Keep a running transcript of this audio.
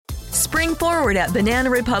Spring forward at Banana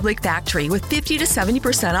Republic Factory with 50 to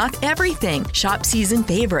 70% off everything. Shop season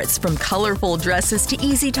favorites from colorful dresses to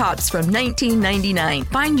easy tops from $19.99.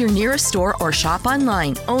 Find your nearest store or shop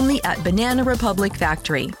online only at Banana Republic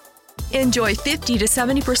Factory. Enjoy 50 to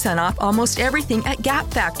 70% off almost everything at Gap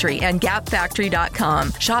Factory and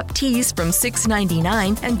gapfactory.com. Shop tees from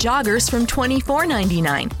 $6.99 and joggers from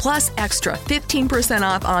 $24.99. Plus extra 15%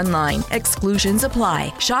 off online. Exclusions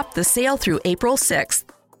apply. Shop the sale through April 6th.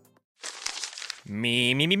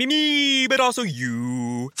 Me, but also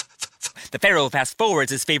you. The Pharaoh fast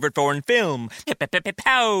forwards his favorite foreign film,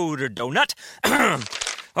 Powder Donut.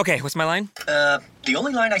 Okay, what's my line? The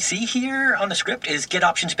only line I see here on the script is get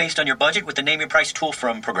options based on your budget with the Name Your Price tool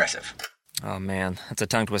from Progressive. Oh man, that's a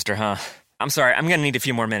tongue twister, huh? I'm sorry, I'm gonna need a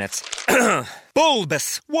few more minutes.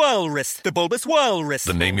 Bulbous Walrus, the Bulbous Walrus.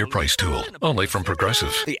 The Name Your Price tool, only from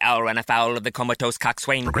Progressive. The owl ran afoul of the comatose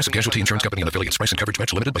coxswain. Progressive Casualty Insurance Company and affiliates. Price and coverage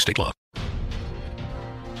match limited by state law.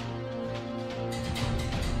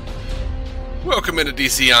 Welcome into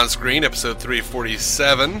DC On Screen, episode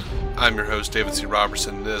 347. I'm your host, David C.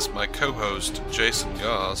 Robertson. This is my co-host, Jason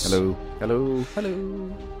Goss. Hello. Hello.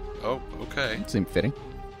 Hello. Oh, okay. That seemed fitting.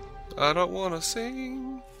 I don't want to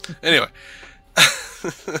sing. Anyway.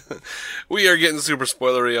 We are getting super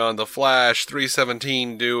spoilery on The Flash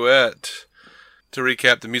 317 Duet. To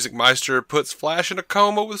recap, the Music Meister puts Flash in a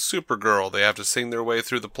coma with Supergirl. They have to sing their way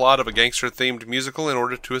through the plot of a gangster-themed musical in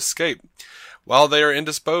order to escape. While they are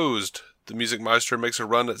indisposed, the Music Meister makes a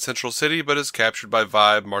run at Central City, but is captured by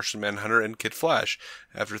Vibe, Martian Manhunter, and Kid Flash.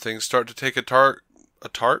 After things start to take a dark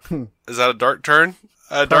turn? A dark turn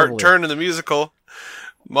in the musical.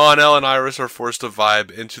 Mon-El and Iris are forced to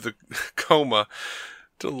Vibe into the coma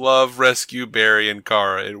to love, rescue Barry and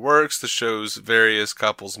Kara. It works. The show's various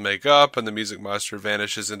couples make up, and the Music Meister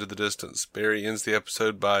vanishes into the distance. Barry ends the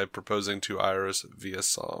episode by proposing to Iris via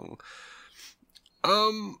song.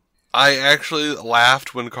 I actually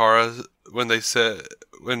laughed when Barry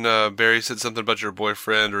said something about your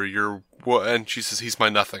boyfriend or your what, and she says he's my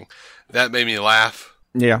nothing. That made me laugh.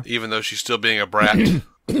 Yeah. Even though she's still being a brat.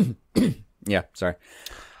 Yeah. Sorry.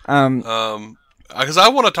 Because I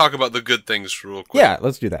want to talk about the good things real quick. Yeah,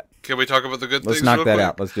 let's do that. Can we talk about the good Let's things? knock real that quick?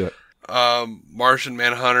 out. Let's do it. Martian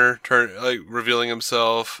Manhunter revealing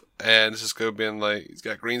himself, and Cisco being like he's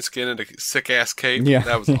got green skin and a sick ass cape. Yeah.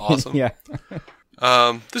 That was awesome. Yeah.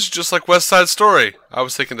 This is just like West Side Story. I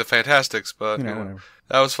was thinking the Fantastics, but whatever.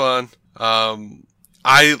 That was fun.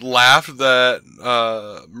 I laughed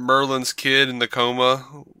that Merlin's kid in the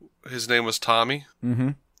coma, his name was Tommy. Mm-hmm.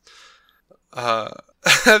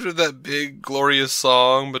 After that big glorious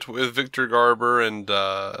song with Victor Garber and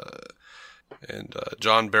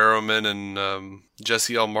John Barrowman and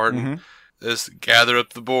Jesse L. Martin. Mm-hmm. This gather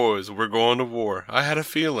up the boys, we're going to war. I had a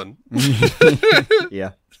feeling.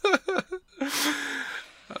 Yeah.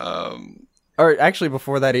 Or actually,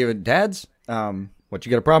 before that, even Dad's. What, you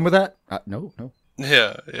got a problem with that? No.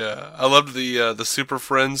 Yeah. I loved the Super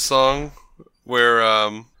Friends song where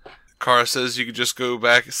Kara says you can just go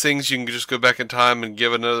back in time and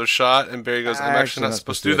give it another shot, and Barry goes, I'm actually not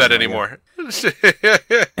supposed to do that anymore.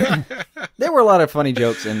 There were a lot of funny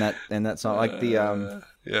jokes in that song, like the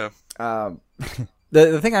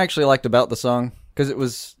the thing I actually liked about the song, because it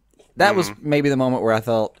was maybe the moment where I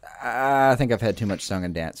thought, I think I've had too much song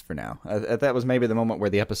and dance for now. That was maybe the moment where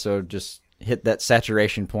the episode just hit that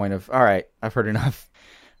saturation point of, all right, I've heard enough.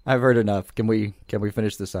 Can we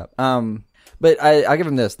finish this up? But I give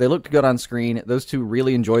them this. They looked good on screen. Those two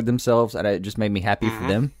really enjoyed themselves, and it just made me happy for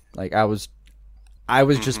them. Like I was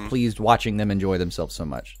just pleased watching them enjoy themselves so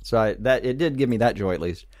much. So it did give me that joy at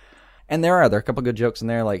least. And there are a couple good jokes in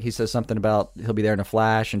there. Like he says something about he'll be there in a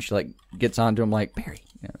flash, and she like gets onto him like, Barry,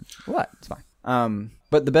 what? It's fine.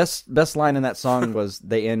 But the best line in that song was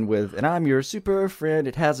they end with, and I'm your super friend.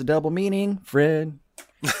 It has a double meaning, friend.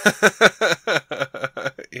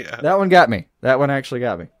 Yeah. That one got me. That one actually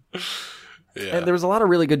got me. Yeah. And there was a lot of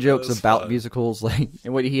really good jokes about musicals, like,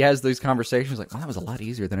 and when he has those conversations, like, well, that was a lot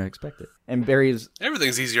easier than I expected. And Barry's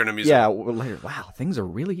everything's easier in a musical. Yeah, later, wow, things are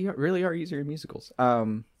really are easier in musicals. I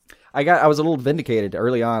was a little vindicated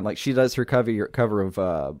early on. Like she does her cover of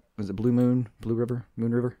was it Moon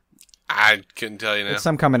River? I couldn't tell you now. It's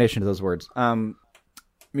some combination of those words.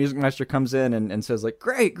 Music Meister comes in and says like,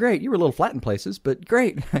 great, you were a little flat in places, but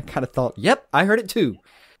great. I kind of thought, yep, I heard it too.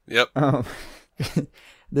 Yep.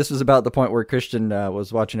 This was about the point where Christian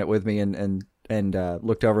was watching it with me and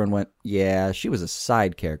looked over and went, yeah, she was a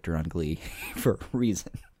side character on Glee for a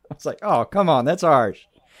reason. I was like, oh, come on, that's harsh.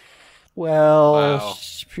 Well, wow.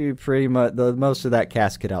 Pretty much most of that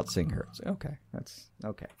cast could out-sing her. So, okay, that's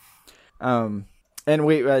okay. And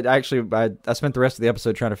I spent the rest of the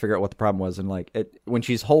episode trying to figure out what the problem was, and like when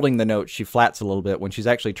she's holding the note, she flats a little bit. When she's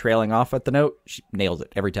actually trailing off at the note, she nails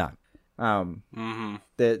it every time.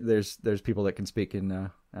 There's people that can speak in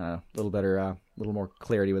a little better, a little more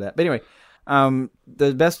clarity with that. But anyway,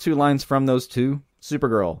 the best two lines from those two: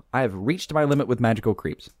 Supergirl, I have reached my limit with magical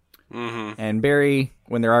creeps. Mm-hmm. And Barry,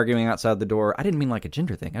 when they're arguing outside the door, I didn't mean like a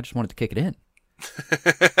gender thing. I just wanted to kick it in.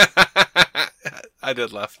 I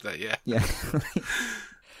did laugh at that, yeah. Yeah.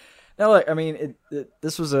 Now, look, I mean,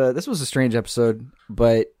 this was a strange episode,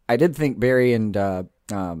 but I did think Barry and, or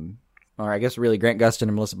I guess really Grant Gustin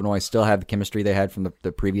and Melissa Benoist still have the chemistry they had from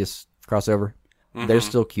the previous crossover. Mm-hmm. They're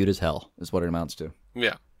still cute as hell, is what it amounts to.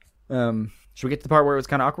 Yeah. Should we get to the part where it was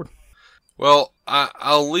kind of awkward? Well,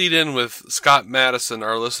 I'll lead in with Scott Madison,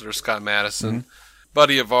 our listener Scott Madison. Mm-hmm.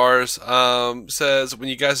 Buddy of ours, says, when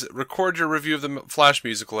you guys record your review of the Flash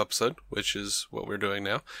musical episode, which is what we're doing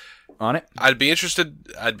now, on it, I'd be interested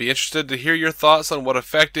to hear your thoughts on what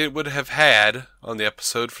effect it would have had on the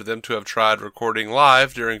episode for them to have tried recording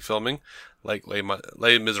live during filming, like Les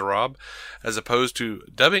Miserables, as opposed to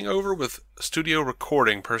dubbing over with studio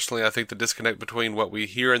recording. Personally, I think the disconnect between what we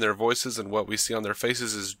hear in their voices and what we see on their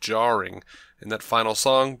faces is jarring. In that final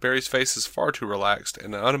song, Barry's face is far too relaxed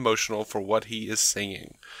and unemotional for what he is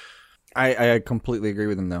singing. I completely agree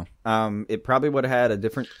with him, though. It probably would have had a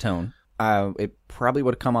different tone. It probably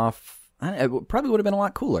would have come off... It probably would have been a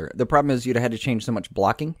lot cooler. The problem is you'd have had to change so much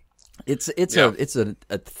blocking. It's a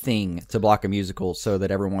thing to block a musical so that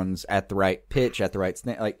everyone's at the right pitch, at the right...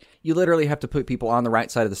 Like, you literally have to put people on the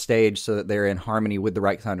right side of the stage so that they're in harmony with the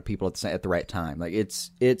right kind of people at the right time. Like,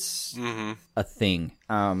 it's a thing.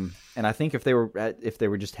 And I think if they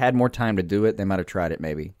were just had more time to do it, they might have tried it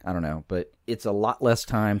maybe. I don't know. But it's a lot less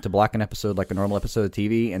time to block an episode like a normal episode of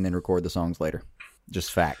TV and then record the songs later.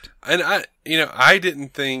 Just fact. And I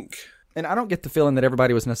didn't think... And I don't get the feeling that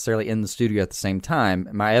everybody was necessarily in the studio at the same time.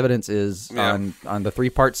 My evidence is on the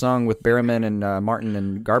 3-part song with Berryman and Martin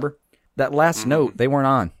and Garber. That last note, they weren't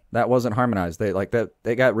on. That wasn't harmonized.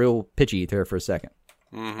 They got real pitchy there for a second.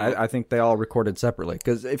 Mm-hmm. I think they all recorded separately.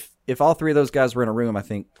 Because if all three of those guys were in a room, I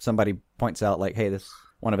think somebody points out, like, hey, this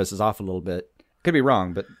one of us is off a little bit. Could be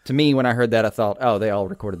wrong, but to me, when I heard that, I thought, oh, they all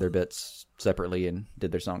recorded their bits separately and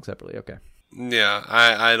did their song separately. Okay. Yeah,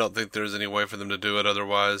 I don't think there's any way for them to do it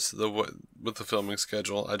otherwise with the filming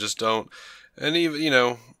schedule. I just don't. And even,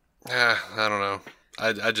 I don't know.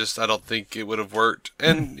 I don't think it would have worked.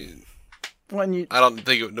 And I don't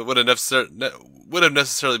think it would have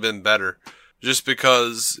necessarily been better. Just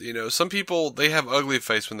because, some people, they have ugly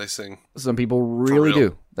face when they sing. Some people really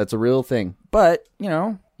do. That's a real thing. But,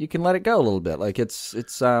 you can let it go a little bit. Like, it's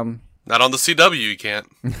not on the CW, you can't.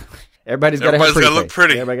 Everybody's got to look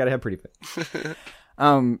pretty. Everybody got to have pretty face.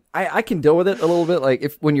 I can deal with it a little bit.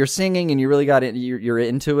 Like when you're singing and you really got it, you're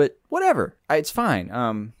into it. Whatever, it's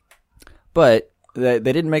fine. But they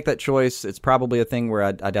didn't make that choice. It's probably a thing where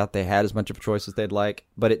I doubt they had as much of a choice as they'd like.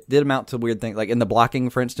 But it did amount to weird things, like in the blocking,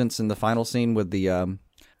 for instance, in the final scene with the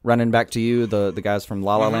 "Running Back to You," the guys from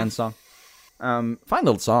La La Land song. Fine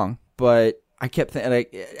little song, but I kept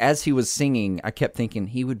as he was singing, I kept thinking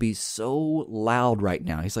he would be so loud right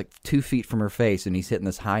now. He's like 2 feet from her face, and he's hitting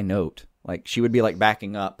this high note. Like she would be like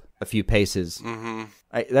backing up a few paces. Mm-hmm.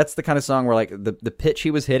 That's the kind of song where like the pitch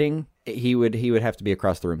he was hitting, he would have to be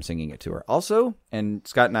across the room singing it to her. Also, and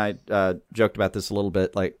Scott and I joked about this a little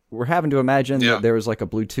bit. Like we're having to imagine that there was like a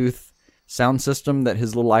Bluetooth sound system that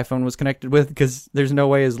his little iPhone was connected with, because there's no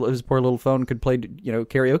way his poor little phone could play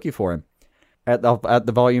karaoke for him at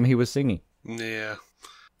the volume he was singing. Yeah.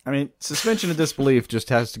 I mean, suspension of disbelief just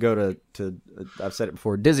has to go to I've said it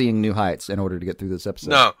before, dizzying new heights in order to get through this episode.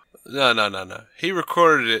 No. He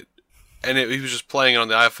recorded it, and he was just playing it on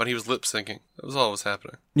the iPhone. He was lip syncing. That was all that was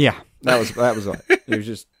happening. Yeah, that was all. He was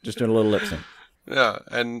just doing a little lip sync. Yeah,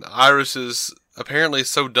 and Iris is apparently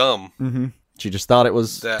so dumb. Mm-hmm. She just thought it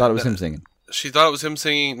was him singing. She thought it was him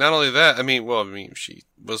singing. Not only that, she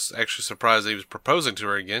was actually surprised that he was proposing to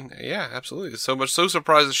her again. Yeah, absolutely. So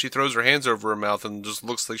surprised that she throws her hands over her mouth and just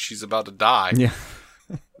looks like she's about to die. Yeah.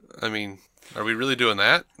 Are we really doing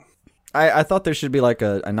that? I thought there should be like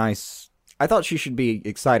a nice... I thought she should be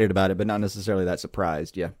excited about it, but not necessarily that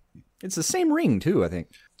surprised, yeah. It's the same ring, too, I think.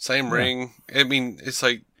 Same ring. It's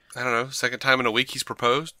like, I don't know, second time in a week he's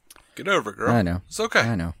proposed. Get over it, girl. I know. It's okay.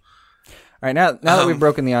 I know. All right, now that we've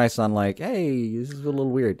broken the ice on like, hey, this is a little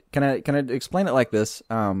weird. Can I explain it like this?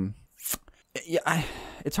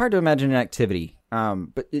 It's hard to imagine an activity.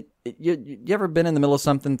 But you ever been in the middle of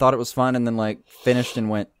something, thought it was fun, and then like finished and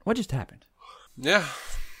went, what just happened? Yeah.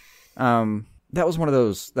 That was one of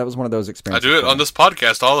those experiences. I do it on this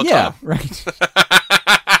podcast all the time. Yeah, right.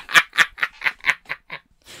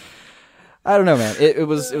 I don't know, man. It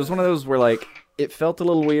was one of those where like it felt a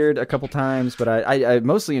little weird a couple times, but I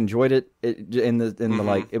mostly enjoyed it. The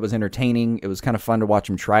like it was entertaining. It was kind of fun to watch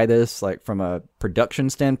him try this. Like from a production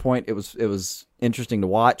standpoint, it was interesting to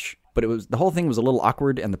watch. But the whole thing was a little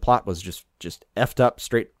awkward, and the plot was just effed up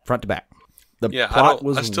straight front to back. The plot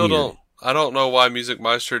was weird. I don't know why Music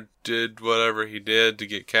Meister did whatever he did to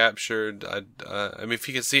get captured. I mean, if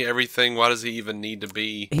he can see everything, why does he even need to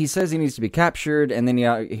be? He says he needs to be captured, and then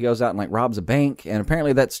he goes out and like robs a bank, and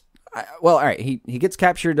apparently that's well, all right. He gets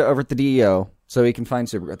captured over at the DEO, so he can find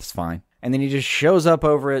Supergirl. That's fine, and then he just shows up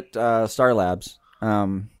over at Star Labs.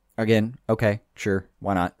 Again, okay, sure,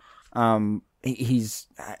 why not?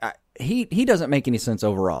 He doesn't make any sense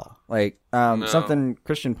overall. Like No. something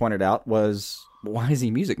Christian pointed out was, why is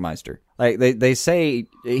he Music Meister? Like they say,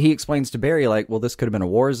 he explains to Barry like, well, this could have been a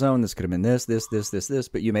war zone, this could have been this,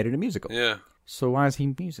 but you made it a musical. Yeah. So why is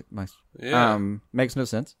he Music Meister? Yeah. Makes no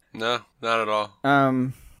sense. No, not at all.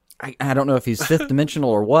 I don't know if he's fifth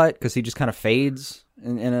dimensional or what, because he just kind of fades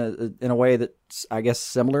in a way that's, I guess,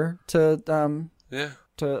 similar to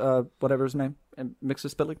whatever his name,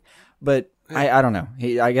 Mixus Spitling. But I don't know.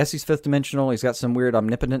 I guess he's fifth dimensional. He's got some weird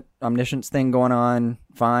omniscience thing going on.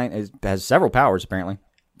 Fine. He has several powers, apparently.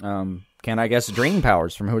 Can, I guess, drain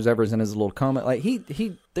powers from whoever's in his little coma. Like,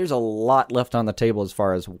 there's a lot left on the table as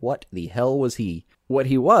far as what the hell was he. What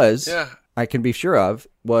he was, I can be sure of,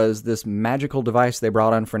 was this magical device they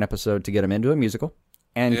brought on for an episode to get him into a musical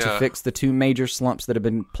and to fix the two major slumps that have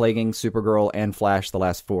been plaguing Supergirl and Flash the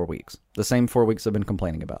last 4 weeks. The same 4 weeks I've been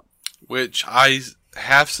complaining about. Which I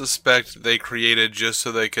half suspect they created just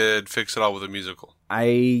so they could fix it all with a musical.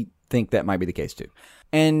 I think that might be the case too.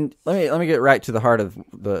 And let me get right to the heart of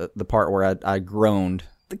the part where I groaned.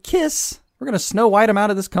 The kiss. We're gonna Snow White him out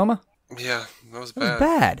of this coma. Yeah, that was bad. That was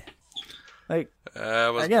bad. Like,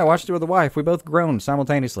 I watched it with the wife. We both groaned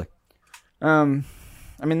simultaneously. I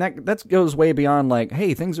mean that goes way beyond like,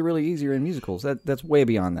 hey, things are really easier in musicals. That's way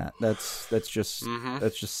beyond that. That's just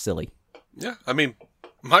silly. Yeah, I mean,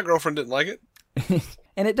 my girlfriend didn't like it.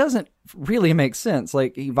 And it doesn't really make sense.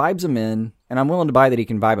 Like, he vibes him in, and I'm willing to buy that he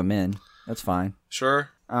can vibe him in. That's fine. Sure.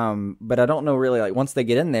 But I don't know really, like, once they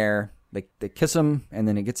get in there, they kiss him, and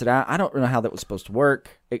then he gets it out. I don't know how that was supposed to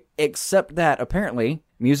work, except that apparently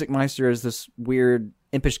Music Meister is this weird,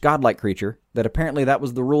 impish, godlike creature, that apparently that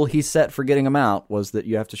was the rule he set for getting him out, was that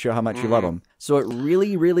you have to show how much you love him. So it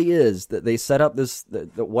really, really is that they set up this,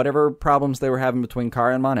 whatever problems they were having between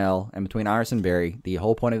Kara and Mon-El, and between Iris and Barry, the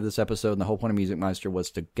whole point of this episode and the whole point of Music Meister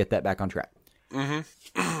was to get that back on track.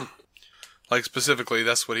 Mm-hmm. Like, specifically,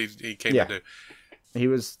 that's what he came to do. It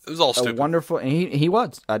was all stupid. Wonderful, and he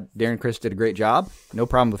was. Darren Criss did a great job. No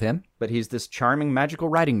problem with him. But he's this charming, magical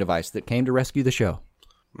writing device that came to rescue the show.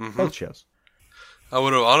 Mm-hmm. Both shows. I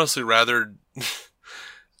would have honestly rather.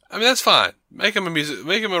 I mean, that's fine. Make him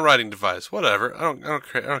a writing device. Whatever. I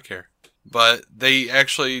don't care. But they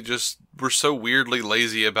actually just were so weirdly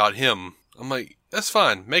lazy about him. I'm like, that's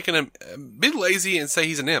fine. Making him be lazy and say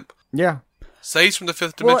he's an imp. Yeah. Say he's from the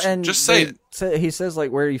fifth dimension. And just say it. He says,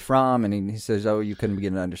 like, where are you from? And he says, oh, you couldn't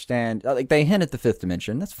begin to understand. Like, they hint at the fifth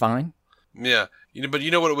dimension. That's fine. Yeah. But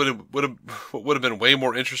you know what would have been way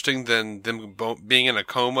more interesting than them being in a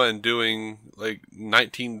coma and doing, like,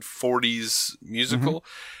 1940s musical?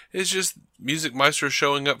 It's just Music Meister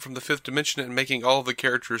showing up from the fifth dimension and making all of the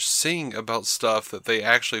characters sing about stuff that they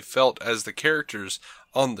actually felt as the characters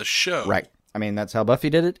on the show. Right. I mean, that's how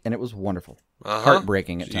Buffy did it, and it was wonderful.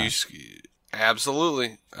 Heartbreaking at times.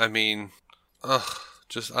 Absolutely. I mean, I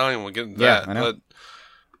don't even want to get into that. I know. But,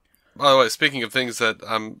 by the way, speaking of things that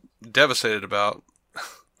I'm devastated about,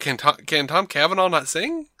 can Tom Cavanaugh not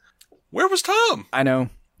sing? Where was Tom? I know.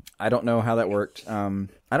 I don't know how that worked. I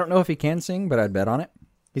don't know if he can sing, but I'd bet on it.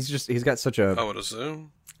 He's got such a... I would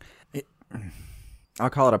assume. I'll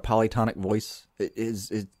call it a polytonic voice.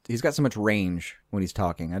 He's got so much range when he's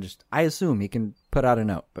talking. I assume he can put out a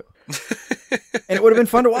note, but and it would have been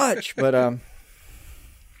fun to watch. But oh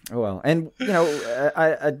well. And you know,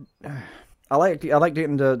 I like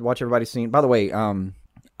getting to watch everybody sing. By the way,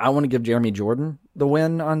 I want to give Jeremy Jordan the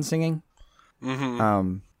win on singing.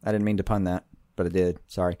 Mm-hmm. I didn't mean to pun that, but I did.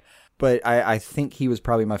 Sorry, but I think he was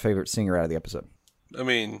probably my favorite singer out of the episode. I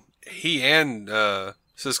mean, he and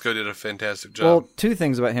Cisco did a fantastic job. Well, two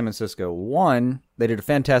things about him and Cisco. One, they did a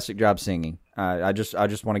fantastic job singing. I just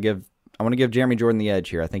want to give Jeremy Jordan the edge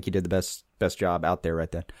here. I think he did the best job out there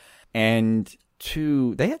right then. And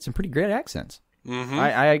two, they had some pretty great accents. Mm-hmm.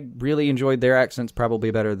 I really enjoyed their accents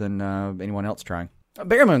probably better than anyone else trying.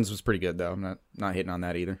 Barrowman's was pretty good though. I'm not hitting on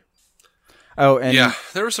that either. Oh, and yeah,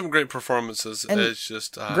 there were some great performances. And it's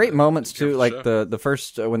just great moments too, like show. the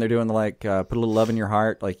first when they're doing the put a little love in your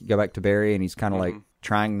heart, like you go back to Barry and he's kind of like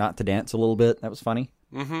trying not to dance a little bit. That was funny.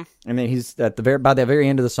 Mm-hmm. And then he's by the very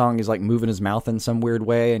end of the song, he's like moving his mouth in some weird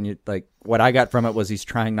way, and you like what I got from it was he's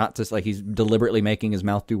trying not to, like he's deliberately making his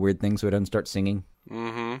mouth do weird things so he doesn't start singing.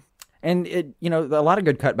 Mm-hmm. And it, a lot of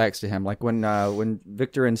good cutbacks to him, like when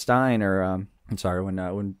Victor and Stein are,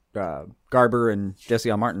 when Garber and Jesse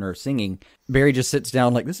L. Martin are singing, Barry just sits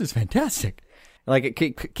down like, this is fantastic. Like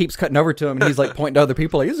it keeps cutting over to him, and he's like pointing to other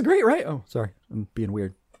people, like, this is great, right? Oh, sorry, I'm being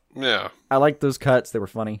weird. Yeah, I liked those cuts; they were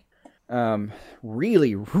funny.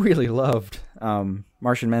 Really, really loved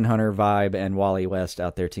Martian Manhunter, Vibe, and Wally West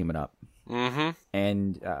out there teaming up. Mm-hmm.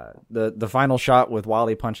 And the final shot with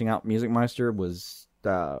Wally punching out Music Meister was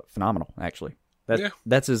phenomenal, actually.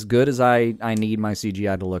 That's as good as I need my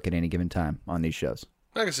CGI to look at any given time on these shows.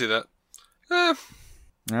 I can see that. I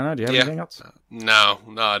don't know. Do you have anything else? No,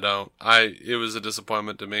 I don't. It was a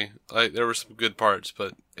disappointment to me. There were some good parts,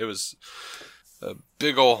 but it was a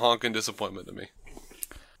big old honking disappointment to me.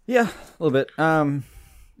 Yeah, a little bit. I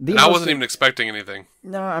wasn't even expecting anything.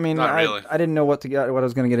 No, I mean, not really. I didn't know what I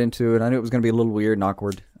was going to get into, and I knew it was going to be a little weird and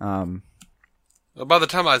awkward. By the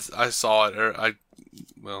time I saw it,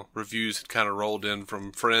 reviews had kind of rolled in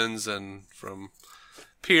from friends and from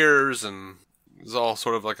peers, and it was all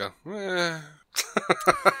sort of like a,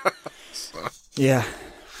 Yeah.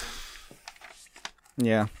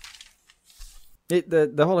 Yeah.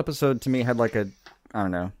 The whole episode to me had like a, I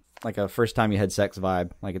don't know, like a first time you had sex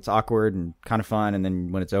vibe. Like it's awkward and kind of fun, and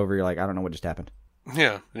then when it's over, you're like, I don't know what just happened.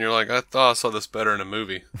 Yeah, and you're like, I thought I saw this better in a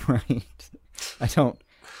movie. Right. I don't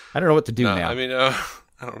know what to do now. I mean, I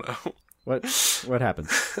don't know. What happened?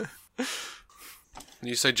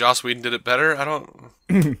 You say Joss Whedon did it better? I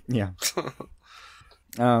don't. Yeah.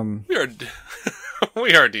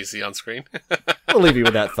 We are DC on screen. We'll leave you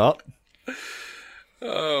with that thought.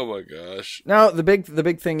 Oh my gosh! Now the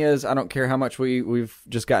big thing is, I don't care how much we've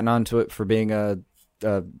just gotten onto it for being a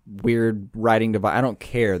weird writing device. I don't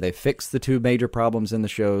care. They fixed the two major problems in the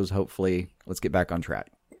shows. Hopefully, let's get back on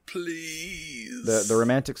track. Please. The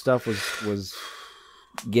romantic stuff was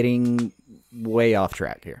getting way off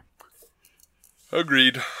track here.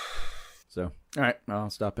 Agreed. So, all right, I'll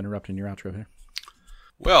stop interrupting your outro here.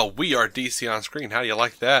 Well, we are DC On Screen. How do you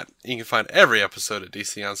like that? You can find every episode at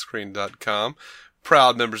DCOnScreen.com.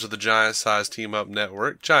 Proud members of the Giant Size Team Up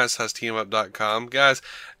Network, GiantSizeTeamUp.com. Guys,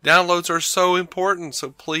 downloads are so important,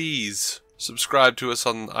 so please subscribe to us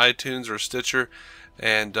on iTunes or Stitcher,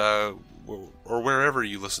 and or wherever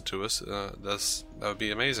you listen to us. That would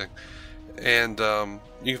be amazing. And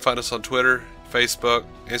you can find us on Twitter, Facebook,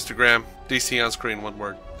 Instagram, DC On Screen, one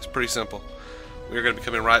word. It's pretty simple. We're going to be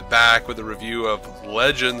coming right back with a review of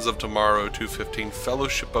Legends of Tomorrow 215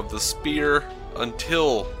 Fellowship of the Spear.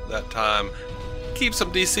 Until that time, keep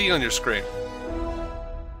some DC on your screen.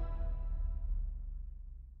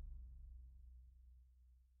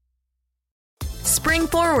 Spring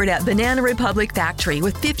forward at Banana Republic Factory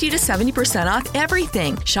with 50 to 70% off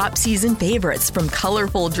everything. Shop season favorites from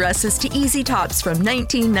colorful dresses to easy tops from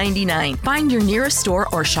 $19.99. Find your nearest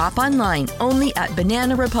store or shop online only at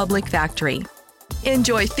Banana Republic Factory.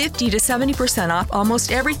 Enjoy 50 to 70% off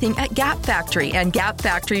almost everything at Gap Factory and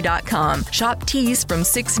GapFactory.com. Shop tees from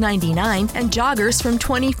 $6.99 and joggers from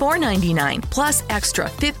 $24.99. Plus extra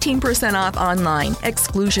 15% off online.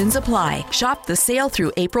 Exclusions apply. Shop the sale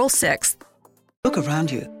through April 6th. Look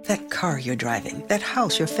around you. That car you're driving, that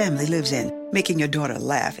house your family lives in, making your daughter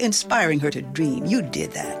laugh, inspiring her to dream. You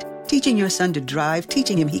did that. Teaching your son to drive,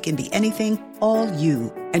 teaching him he can be anything, all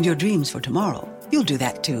you. And your dreams for tomorrow. You'll do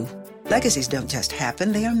that too. Legacies don't just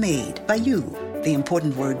happen, they are made by you. The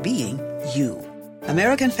important word being you.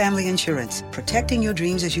 American Family Insurance, protecting your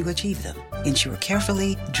dreams as you achieve them. Insure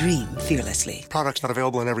carefully, dream fearlessly. Products not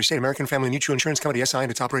available in every state. American Family Mutual Insurance Company, SI,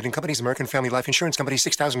 and its operating companies, American Family Life Insurance Company,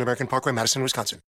 6000 American Parkway, Madison, Wisconsin.